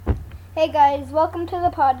Hey guys, welcome to the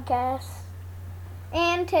podcast.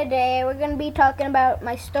 And today we're going to be talking about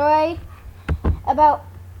my story about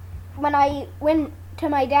when I went to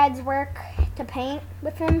my dad's work to paint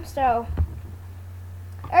with him. So,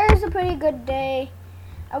 it was a pretty good day.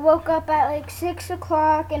 I woke up at like 6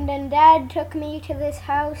 o'clock and then Dad took me to this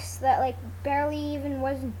house that like barely even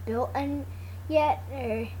wasn't built yet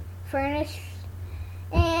or furnished.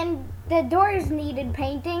 And the doors needed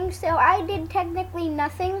painting, so I did technically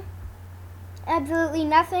nothing. Absolutely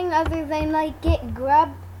nothing other than like get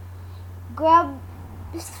grub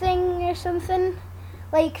thing or something,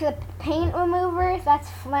 like the paint remover that's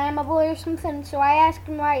flammable or something. So I asked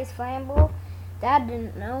him why it's flammable. Dad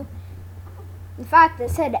didn't know. In fact,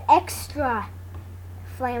 it said extra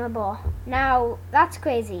flammable. Now that's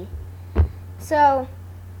crazy. So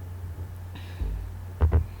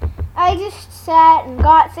I just sat and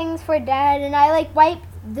got things for Dad, and I like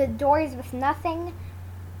wiped the doors with nothing.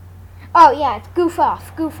 Oh yeah, it's goof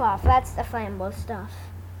off. That's the flammable stuff.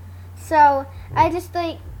 So I just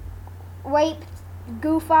like wiped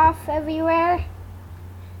goof off everywhere,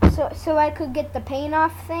 so I could get the paint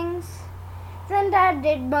off things. Then Dad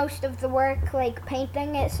did most of the work, like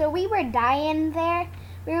painting it. So we were dying there.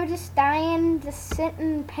 We were just dying, just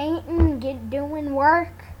sitting, painting, doing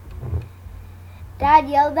work. Dad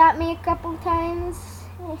yelled at me a couple times.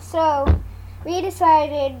 So we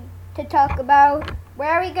decided to talk about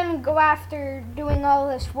where are we going to go after doing all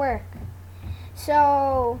this work.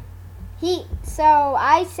 So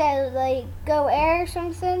I said like go air or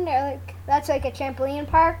something, or like that's like a trampoline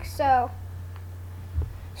park. So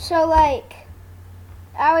like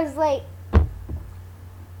I was like,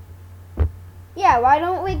 yeah, why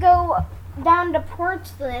don't we go down to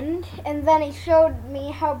Portland? And then he showed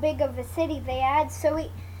me how big of a city they had. So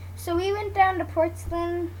we went down to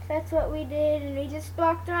Portland. That's what we did, and we just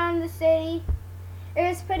walked around the city. It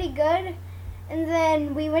was pretty good. And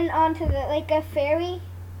then we went on to a ferry.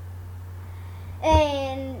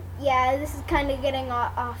 And yeah, this is kind of getting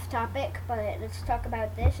off topic, but let's talk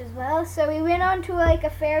about this as well. So we went on to a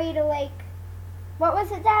ferry to what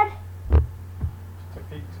was it, Dad? To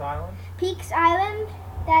Peaks Island. Peaks Island.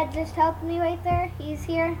 Dad just helped me right there. He's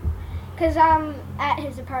here because I'm at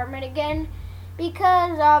his apartment again.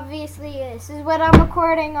 Because obviously this is what I'm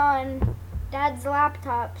recording on Dad's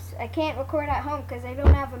laptops. I can't record at home because I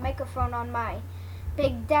don't have a microphone on my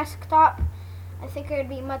big desktop. I think it would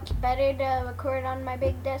be much better to record on my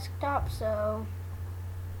big desktop, so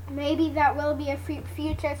maybe that will be a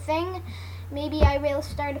future thing. Maybe I will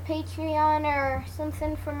start a Patreon or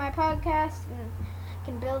something for my podcast and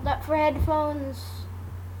can build up for headphones.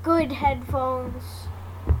 Good headphones.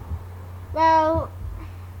 Well,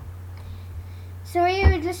 so we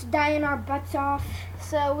were just dying our butts off.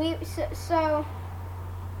 So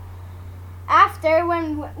after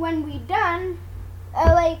when we done,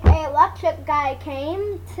 an electric guy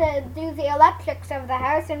came to do the electrics of the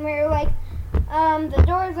house, and we were like, the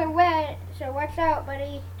doors are wet, so watch out,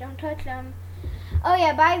 buddy, don't touch them. Oh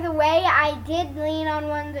yeah, by the way, I did lean on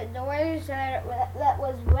one of the doors that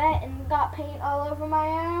was wet and got paint all over my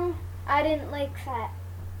arm. I didn't like that.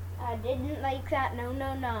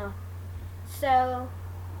 No. So,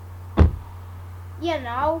 you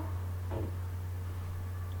know.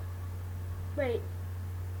 Wait.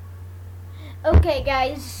 Okay,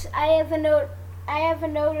 guys, I have a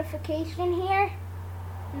notification here,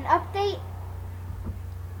 an update.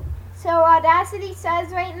 So Audacity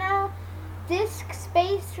says right now, disk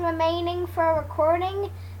space remaining for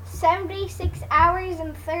recording 76 hours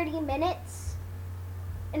and 30 minutes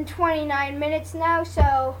and 29 minutes now.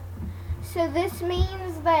 So this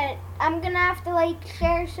means that I'm gonna have to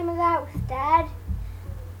share some of that with Dad.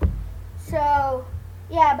 So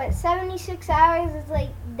yeah, but 76 hours is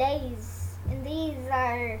days. And these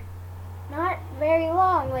are not very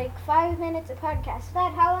long, 5 minutes a podcast.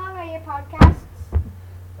 Dad, how long are your podcasts?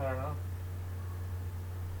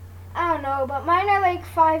 I don't know, but mine are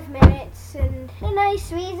 5 minutes and a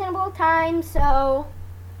nice reasonable time. So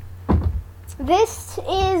this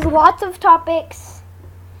is lots of topics,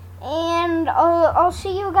 and I'll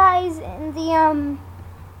see you guys in the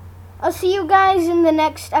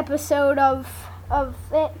next episode of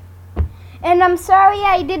it. And I'm sorry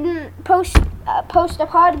I didn't post a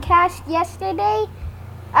podcast yesterday.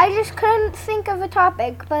 I just couldn't think of a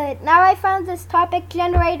topic, but now I found this topic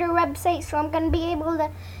generator website, so I'm going to be able to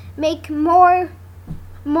make more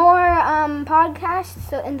podcasts.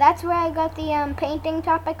 So, and that's where I got the painting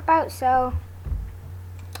topic about. So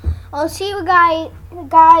I'll see you guys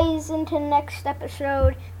into the next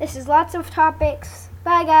episode. This is lots of topics.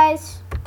 Bye, guys.